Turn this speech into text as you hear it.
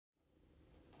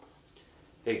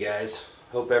Hey guys,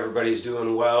 hope everybody's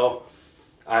doing well.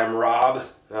 I'm Rob.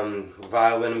 I'm a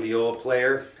violin and viola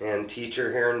player and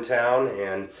teacher here in town,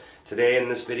 and today in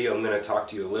this video I'm going to talk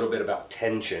to you a little bit about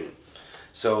tension.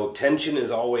 So tension is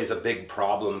always a big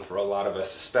problem for a lot of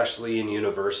us, especially in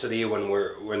university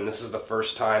when this is the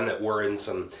first time that we're in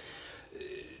some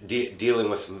dealing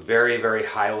with some very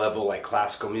high level, like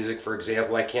classical music, for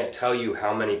example. I can't tell you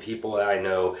how many people I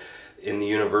know in the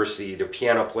university, either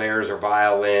piano players or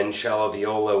violin, cello,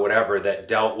 viola, whatever, that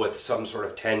dealt with some sort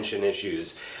of tension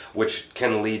issues, which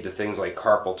can lead to things like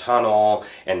carpal tunnel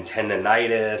and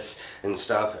tendonitis and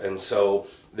stuff. And so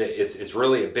it's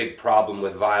really a big problem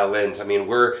with violins. I mean,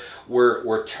 we're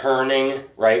turning,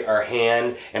 right, our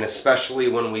hand, and especially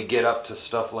when we get up to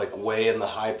stuff like way in the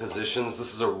high positions,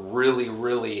 this is a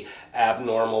really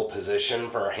abnormal position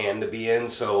for our hand to be in.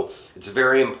 So it's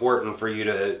very important for you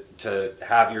to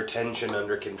have your tension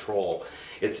under control.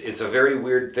 It's a very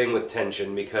weird thing with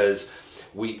tension because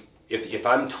if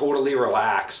I'm totally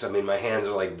relaxed, I mean, my hands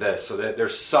are like this, so that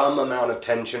there's some amount of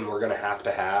tension we're going to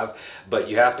have, but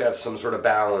you have to have some sort of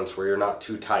balance where you're not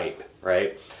too tight,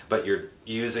 right? But you're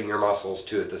using your muscles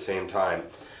too at the same time.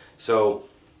 So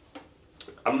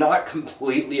I'm not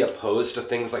completely opposed to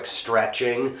things like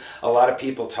stretching. A lot of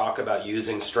people talk about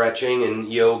using stretching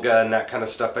and yoga and that kind of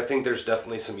stuff. I think there's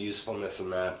definitely some usefulness in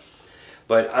that.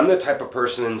 But I'm the type of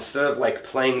person, instead of like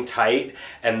playing tight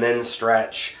and then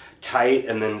stretch, tight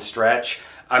and then stretch,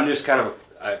 I'm just kind of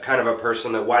a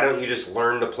person that, why don't you just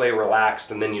learn to play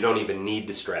relaxed and then you don't even need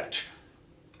to stretch,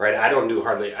 right? I don't do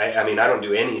I don't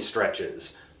do any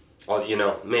stretches.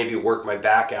 I'll, maybe work my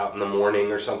back out in the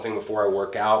morning or something before I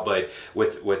work out, but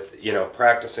with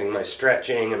practicing my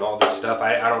stretching and all this stuff,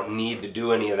 I don't need to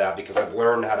do any of that because I've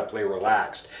learned how to play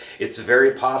relaxed. It's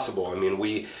very possible. I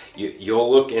mean,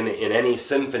 you'll look in any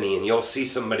symphony and you'll see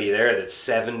somebody there that's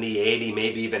 70, 80,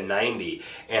 maybe even 90,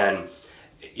 and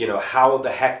how the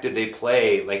heck did they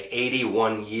play like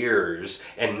 81 years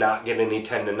and not get any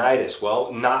tendonitis?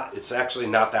 Well, it's actually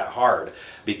not that hard,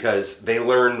 because they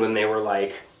learned when they were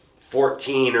like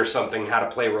 14 or something how to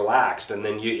play relaxed, and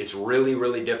then it's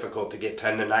really difficult to get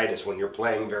tendonitis when you're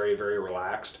playing very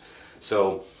relaxed.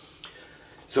 So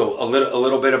a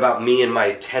little bit about me and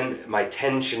my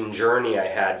tension journey I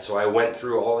had. So I went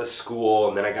through all this school,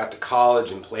 and then I got to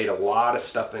college and played a lot of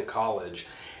stuff in college.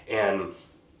 And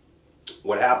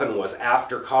what happened was,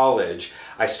 after college,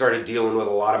 I started dealing with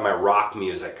a lot of my rock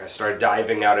music. I started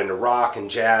diving out into rock and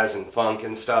jazz and funk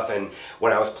and stuff, and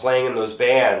when I was playing in those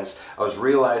bands, I was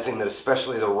realizing that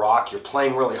especially the rock, you're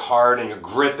playing really hard and you're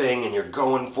gripping and you're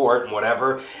going for it and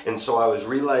whatever, and so I was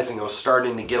realizing I was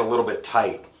starting to get a little bit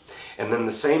tight. And then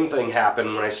the same thing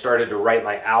happened when I started to write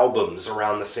my albums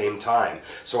around the same time.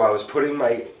 So I was putting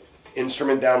my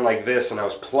instrument down like this, and I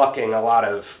was plucking a lot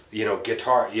of,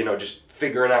 guitar, just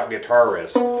figuring out guitar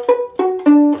riffs.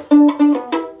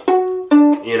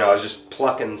 I was just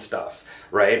plucking stuff,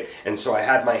 right? And so I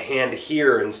had my hand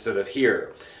here instead of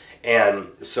here. And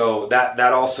so that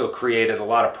also created a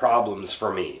lot of problems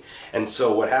for me. And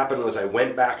so what happened was, I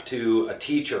went back to a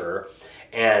teacher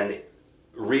and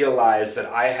realized that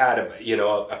I had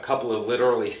a couple of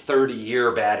literally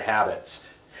 30-year bad habits.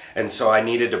 And so I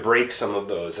needed to break some of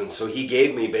those. And so he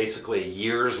gave me basically a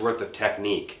year's worth of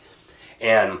technique.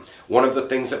 And one of the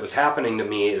things that was happening to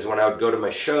me is, when I would go to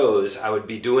my shows, I would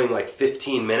be doing like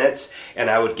 15 minutes and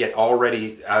I would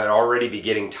already be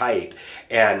getting tight.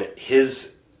 And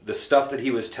the stuff that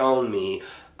he was telling me,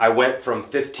 I went from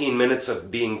 15 minutes of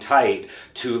being tight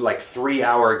to like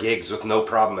 3-hour gigs with no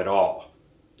problem at all.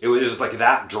 It was like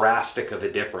that drastic of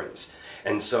a difference.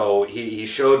 And so he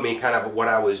showed me kind of what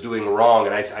I was doing wrong,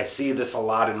 and I see this a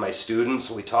lot in my students,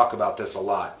 so we talk about this a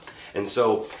lot. And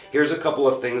so here's a couple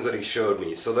of things that he showed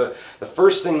me. So the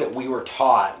first thing that we were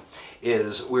taught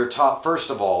is, we were taught, first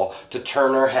of all, to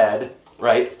turn our head,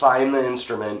 right, find the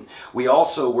instrument. We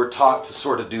also were taught to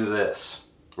sort of do this,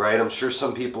 right? I'm sure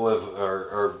some people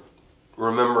are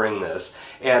remembering this.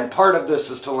 And part of this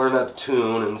is to learn how to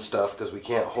tune and stuff, because we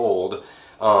can't hold.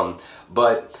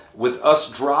 But with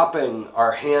us dropping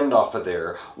our hand off of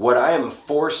there, what I am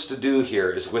forced to do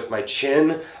here is, with my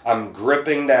chin, I'm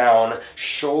gripping down,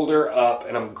 shoulder up,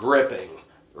 and I'm gripping,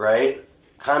 right?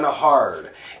 Kind of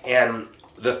hard. And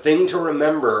the thing to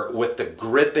remember with the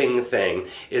gripping thing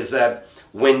is that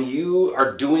when you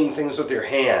are doing things with your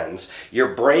hands,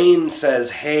 your brain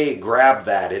says, hey, grab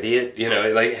that, idiot. You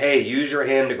know, like, hey, use your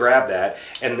hand to grab that.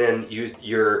 And then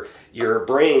your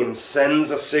brain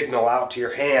sends a signal out to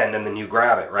your hand and then you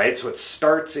grab it, right? So it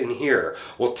starts in here.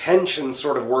 Well, tension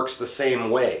sort of works the same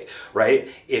way, right?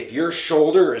 If your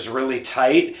shoulder is really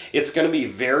tight, it's going to be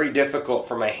very difficult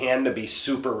for my hand to be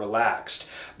super relaxed.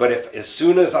 But if as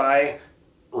soon as I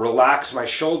relax my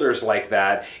shoulders like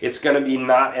that, it's going to be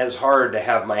not as hard to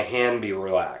have my hand be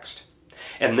relaxed.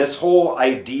 And this whole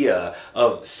idea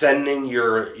of sending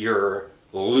your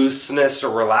looseness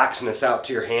or relaxedness out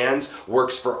to your hands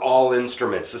works for all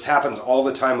instruments. This happens all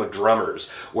the time with drummers,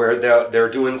 where they're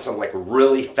doing some like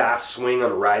really fast swing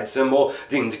on a ride cymbal. If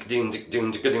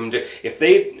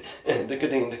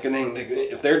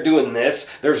they're doing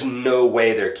this, there's no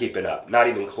way they're keeping up, not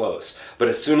even close. But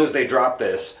as soon as they drop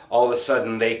this, all of a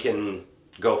sudden they can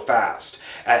go fast.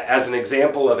 As an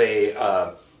example of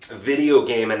a video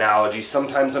game analogy,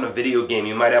 sometimes on a video game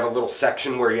you might have a little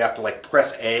section where you have to like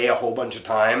press A a whole bunch of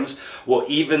times. Well,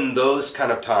 even those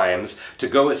kind of times, to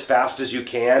go as fast as you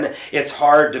can, it's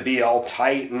hard to be all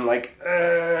tight and like,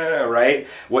 right?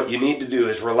 What you need to do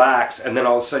is relax, and then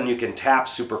all of a sudden you can tap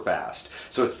super fast.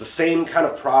 So it's the same kind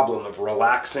of problem of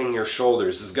relaxing your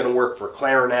shoulders. This is going to work for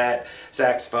clarinet,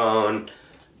 saxophone,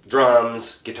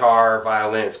 drums, guitar,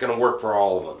 violin. It's going to work for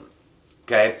all of them.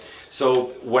 Okay, so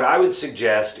what I would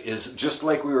suggest is, just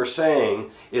like we were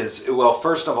saying, is, well,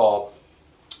 first of all,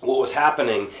 what was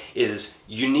happening is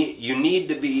you need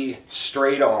to be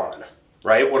straight on,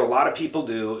 right? What a lot of people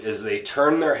do is they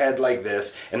turn their head like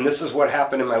this, and this is what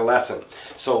happened in my lesson.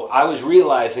 So I was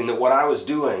realizing that what I was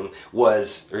doing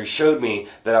was, or he showed me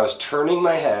that I was turning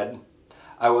my head,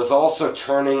 I was also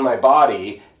turning my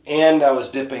body, and I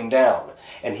was dipping down.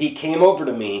 And he came over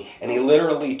to me and he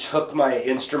literally took my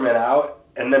instrument out,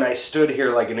 and then I stood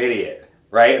here like an idiot,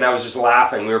 right? And I was just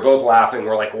laughing. We were both laughing.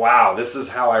 We're like, wow, this is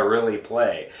how I really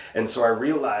play. And so I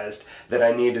realized that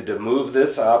I needed to move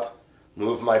this up,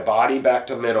 move my body back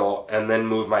to middle, and then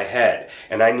move my head.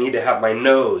 And I need to have my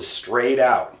nose straight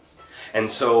out. And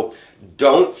so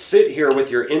don't sit here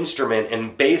with your instrument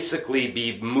and basically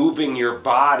be moving your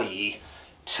body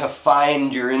to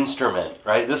find your instrument,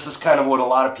 right? This is kind of what a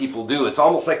lot of people do. It's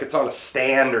almost like it's on a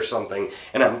stand or something,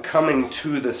 and I'm coming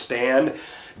to the stand.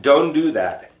 Don't do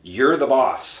that. You're the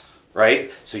boss,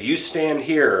 right? So you stand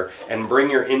here and bring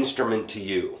your instrument to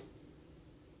you,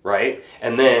 right?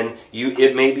 And then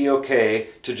it may be okay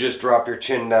to just drop your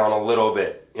chin down a little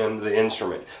bit into the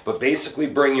instrument, but basically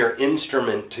bring your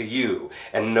instrument to you.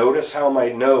 And notice how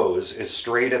my nose is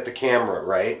straight at the camera,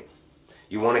 right?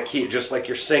 You want to keep, just like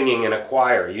you're singing in a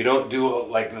choir. You don't do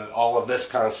like all of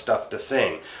this kind of stuff to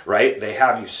sing, right? They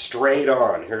have you straight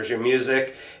on. Here's your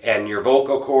music, and your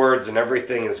vocal cords and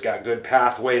everything has got good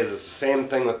pathways. It's the same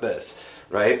thing with this,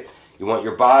 right? You want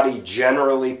your body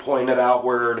generally pointed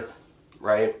outward,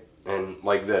 right? And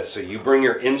like this. So you bring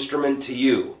your instrument to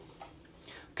you.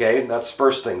 Okay, that's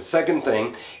first thing. Second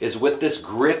thing is, with this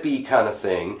grippy kind of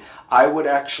thing, I would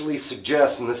actually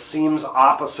suggest, and this seems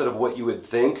opposite of what you would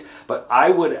think, but I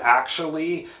would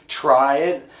actually try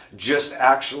it just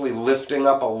actually lifting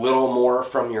up a little more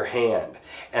from your hand.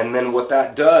 And then what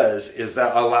that does is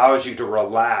that allows you to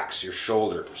relax your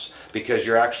shoulders, because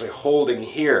you're actually holding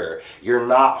here. You're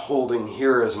not holding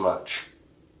here as much.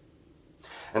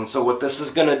 And so what this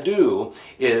is going to do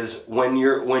is, when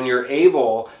you're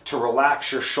able to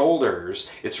relax your shoulders,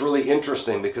 it's really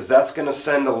interesting, because that's going to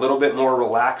send a little bit more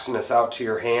relaxedness out to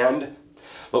your hand.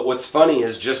 But what's funny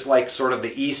is, just like sort of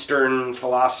the Eastern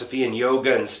philosophy and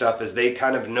yoga and stuff, is they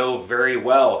kind of know very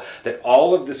well that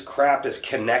all of this crap is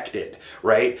connected,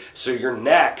 right? So your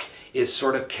neck is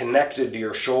sort of connected to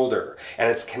your shoulder, and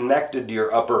it's connected to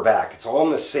your upper back. It's all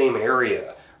in the same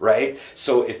area, right?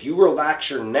 So if you relax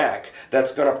your neck,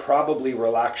 that's going to probably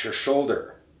relax your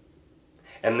shoulder.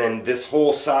 And then this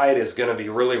whole side is going to be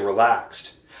really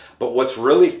relaxed. But what's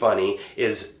really funny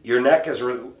is, your neck is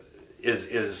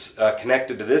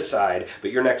connected to this side,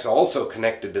 but your neck's also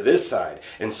connected to this side.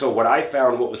 And so what I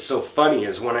found, what was so funny,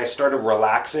 is when I started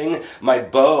relaxing, my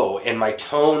bow and my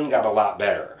tone got a lot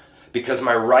better, because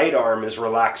my right arm is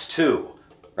relaxed too,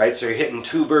 right? So you're hitting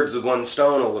two birds with one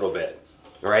stone a little bit.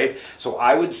 Right? So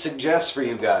I would suggest for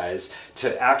you guys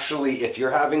to actually, if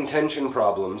you're having tension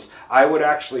problems, I would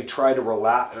actually try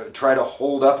to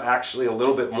hold up actually a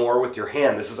little bit more with your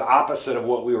hand. This is opposite of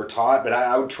what we were taught, but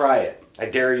I would try it. I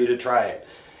dare you to try it.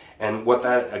 And what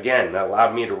that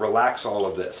allowed me to relax all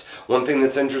of this. One thing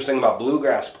that's interesting about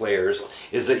bluegrass players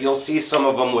is that you'll see some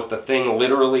of them with the thing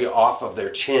literally off of their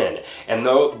chin, and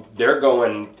they're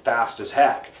going fast as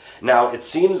heck. Now, it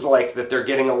seems like that they're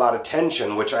getting a lot of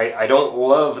tension, which I don't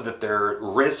love that their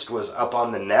wrist was up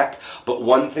on the neck, but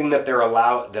one thing that they're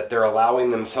allowing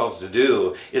themselves to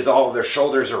do is all of their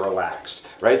shoulders are relaxed,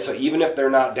 right? So even if they're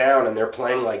not down and they're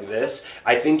playing like this,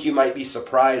 I think you might be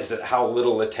surprised at how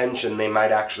little attention they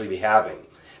might actually be having,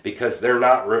 because they're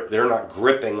not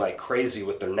gripping like crazy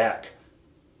with their neck.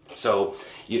 So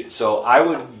I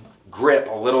would grip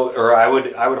a little, or I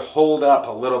would hold up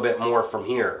a little bit more from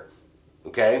here.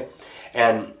 Okay?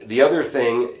 And the other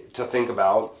thing to think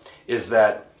about is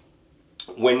that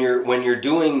when you're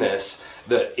doing this,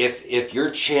 if your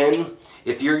chin,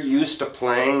 if you're used to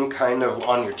playing kind of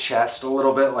on your chest a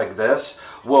little bit like this,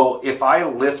 well, if I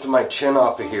lift my chin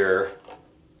off of here,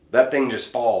 that thing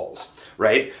just falls,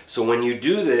 right? So when you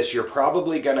do this, you're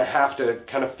probably going to have to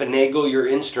kind of finagle your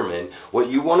instrument.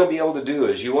 What you want to be able to do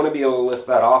is you want to be able to lift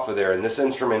that off of there, and this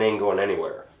instrument ain't going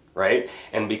anywhere. Right?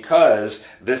 And because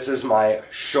this is my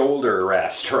shoulder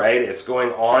rest, right? It's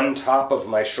going on top of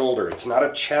my shoulder. It's not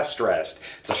a chest rest.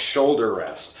 It's a shoulder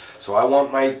rest. So I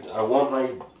want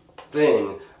my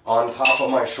thing on top of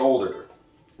my shoulder,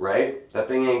 right? That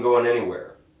thing ain't going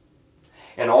anywhere.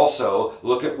 And also,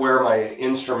 look at where my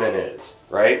instrument is,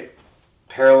 right?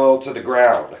 Parallel to the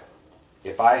ground.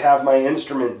 If I have my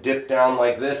instrument dipped down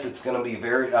like this, it's going to be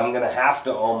I'm going to have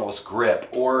to almost grip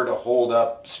or to hold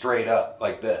up straight up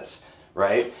like this,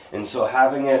 right? And so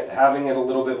having it a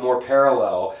little bit more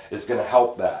parallel is going to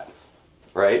help that,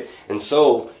 right? And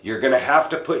so you're going to have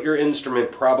to put your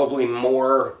instrument probably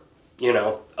more,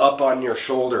 up on your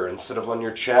shoulder instead of on your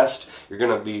chest. You're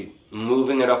going to be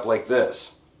moving it up like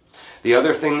this. The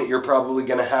other thing that you're probably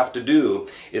going to have to do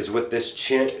is with this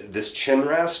chin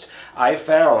rest, I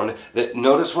found that,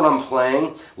 notice when I'm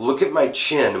playing, look at my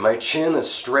chin. My chin is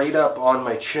straight up on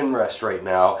my chin rest right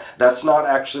now. That's not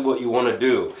actually what you want to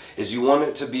do, is you want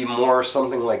it to be more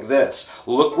something like this.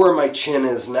 Look where my chin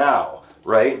is now,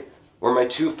 right? Where my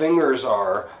two fingers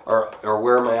are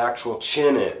where my actual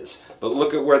chin is. But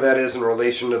look at where that is in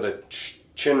relation to the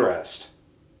chin rest.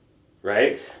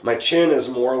 Right? My chin is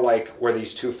more like where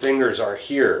these two fingers are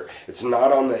here. It's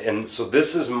not on and so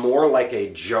this is more like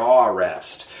a jaw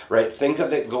rest, right? Think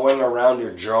of it going around your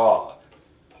jaw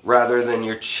rather than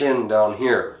your chin down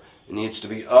here. It needs to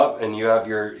be up, and you have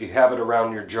it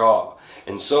around your jaw.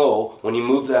 And so when you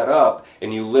move that up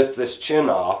and you lift this chin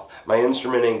off, my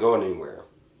instrument ain't going anywhere.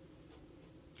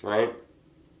 Right?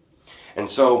 And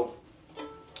so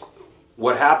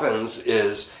what happens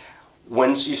is,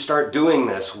 once you start doing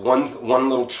this, one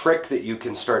little trick that you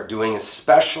can start doing,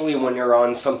 especially when you're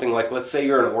on something like, let's say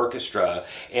you're in an orchestra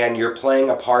and you're playing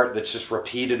a part that's just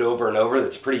repeated over and over,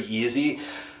 that's pretty easy,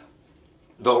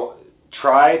 though,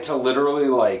 try to literally,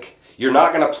 you're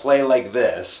not going to play like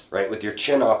this, right, with your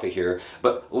chin off of here,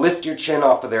 but lift your chin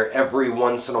off of there every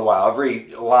once in a while, every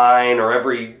line or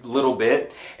every little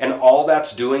bit, and all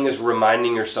that's doing is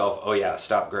reminding yourself, oh yeah,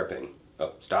 stop gripping,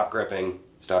 stop gripping,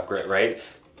 stop grip, right?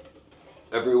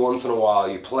 Every once in a while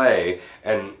you play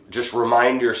and just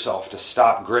remind yourself to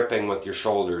stop gripping with your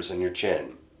shoulders and your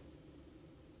chin.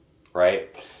 Right?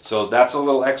 So that's a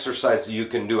little exercise that you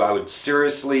can do. I would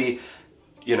seriously,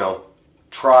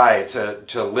 try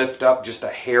to lift up just a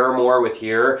hair more with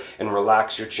here and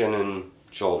relax your chin and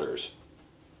shoulders.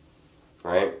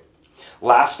 Right?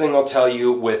 Last thing I'll tell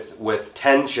you with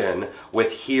tension,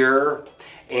 with here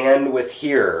and with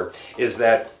here, is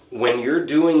that when you're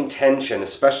doing tension,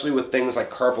 especially with things like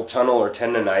carpal tunnel or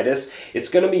tendonitis, it's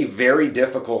going to be very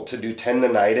difficult to do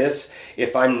tendonitis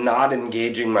if I'm not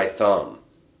engaging my thumb,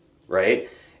 right?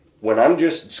 When I'm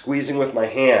just squeezing with my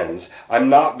hands, I'm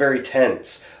not very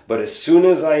tense. But as soon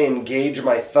as I engage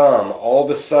my thumb, all of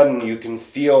a sudden you can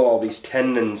feel all these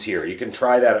tendons here. You can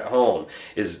try that at home.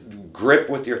 Is grip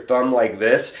with your thumb like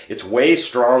this. It's way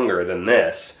stronger than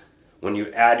this when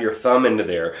you add your thumb into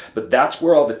there. But that's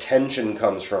where all the tension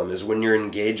comes from, is when you're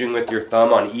engaging with your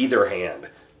thumb on either hand,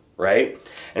 right?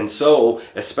 And so,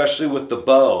 especially with the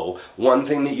bow, one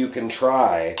thing that you can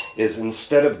try is,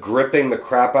 instead of gripping the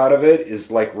crap out of it,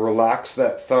 is relax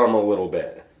that thumb a little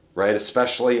bit, right?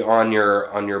 Especially on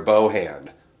your bow hand,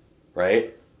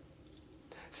 right?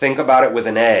 Think about it with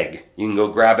an egg. You can go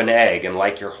grab an egg, and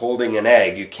like you're holding an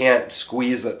egg, you can't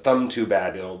squeeze that thumb too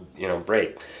bad, it'll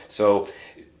break. So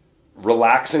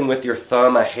relaxing with your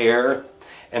thumb a hair,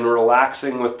 and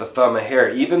relaxing with the thumb a hair.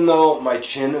 Even though my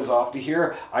chin is off of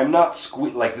here, I'm not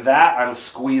like that. I'm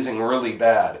squeezing really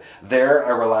bad. There,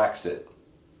 I relaxed it.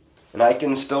 And I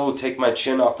can still take my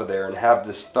chin off of there and have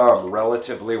this thumb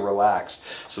relatively relaxed.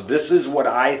 So this is what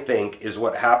I think is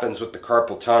what happens with the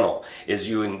carpal tunnel, is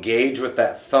you engage with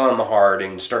that thumb hard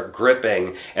and start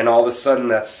gripping, and all of a sudden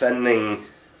that's sending,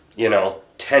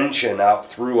 tension out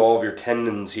through all of your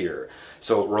tendons here.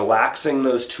 So relaxing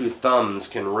those two thumbs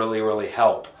can really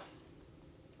help,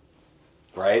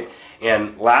 right?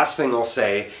 And last thing I'll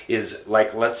say is,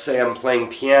 like, let's say I'm playing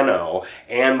piano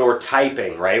and or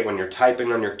typing, right? When you're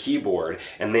typing on your keyboard,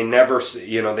 and they never,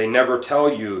 they never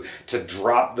tell you to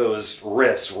drop those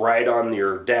wrists right on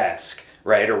your desk,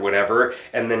 right, or whatever,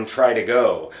 and then try to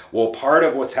go. Well, part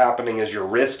of what's happening is your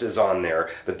wrist is on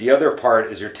there, but the other part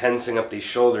is you're tensing up these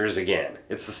shoulders again.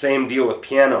 It's the same deal with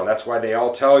piano. That's why they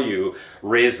all tell you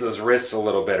raise those wrists a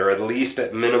little bit, or at least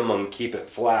at minimum keep it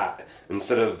flat.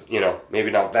 Instead of,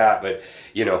 maybe not that, but,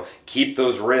 keep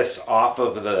those wrists off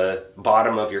of the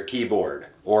bottom of your keyboard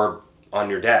or on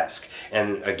your desk.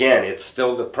 And again, it's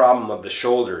still the problem of the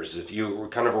shoulders. If you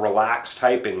kind of relax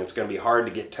typing, it's going to be hard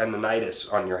to get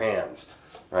tendonitis on your hands,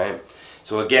 right?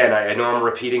 So again, I know I'm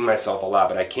repeating myself a lot,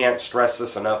 but I can't stress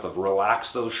this enough of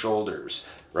relax those shoulders,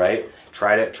 right?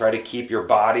 Try to keep your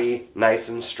body nice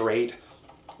and straight,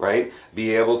 right?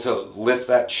 Be able to lift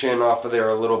that chin off of there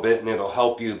a little bit, and it'll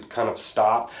help you kind of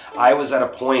stop. I was at a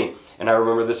point, and I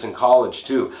remember this in college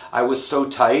too, I was so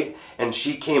tight, and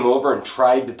she came over and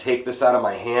tried to take this out of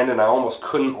my hand, and I almost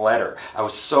couldn't let her. I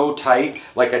was so tight,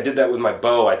 like I did that with my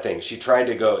bow, I think. She tried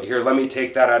to go, here, let me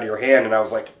take that out of your hand, and I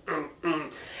was like,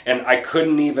 and I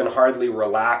couldn't even hardly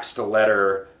relax to let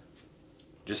her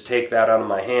just take that out of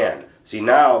my hand. See,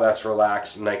 now that's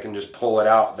relaxed, and I can just pull it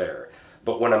out there.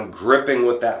 But when I'm gripping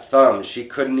with that thumb, she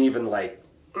couldn't even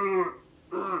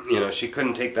she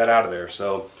couldn't take that out of there.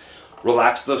 So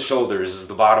relax those shoulders is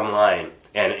the bottom line,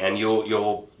 and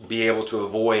you'll be able to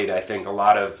avoid, I think, a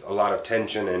lot of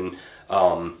tension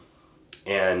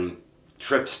and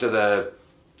trips to the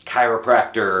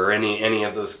chiropractor or any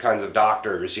of those kinds of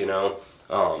doctors,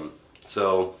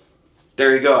 So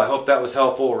there you go. I hope that was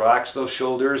helpful. Relax those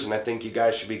shoulders, and I think you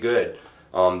guys should be good.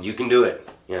 You can do it,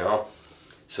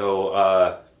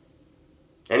 So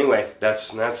anyway,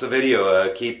 that's the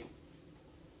video.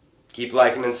 Keep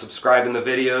liking and subscribing the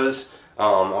videos.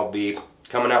 I'll be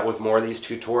coming out with more of these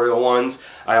tutorial ones.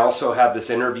 I also have this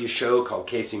interview show called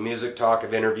Casey Music Talk.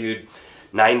 I've interviewed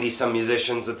 90 some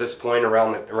musicians at this point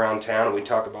around town, and we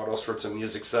talk about all sorts of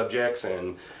music subjects.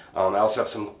 And I also have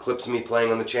some clips of me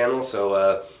playing on the channel.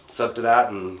 So sub to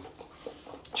that and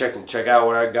check out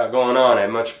what I got going on. I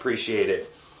much appreciate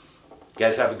it. You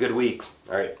guys have a good week.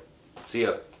 All right. See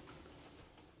ya.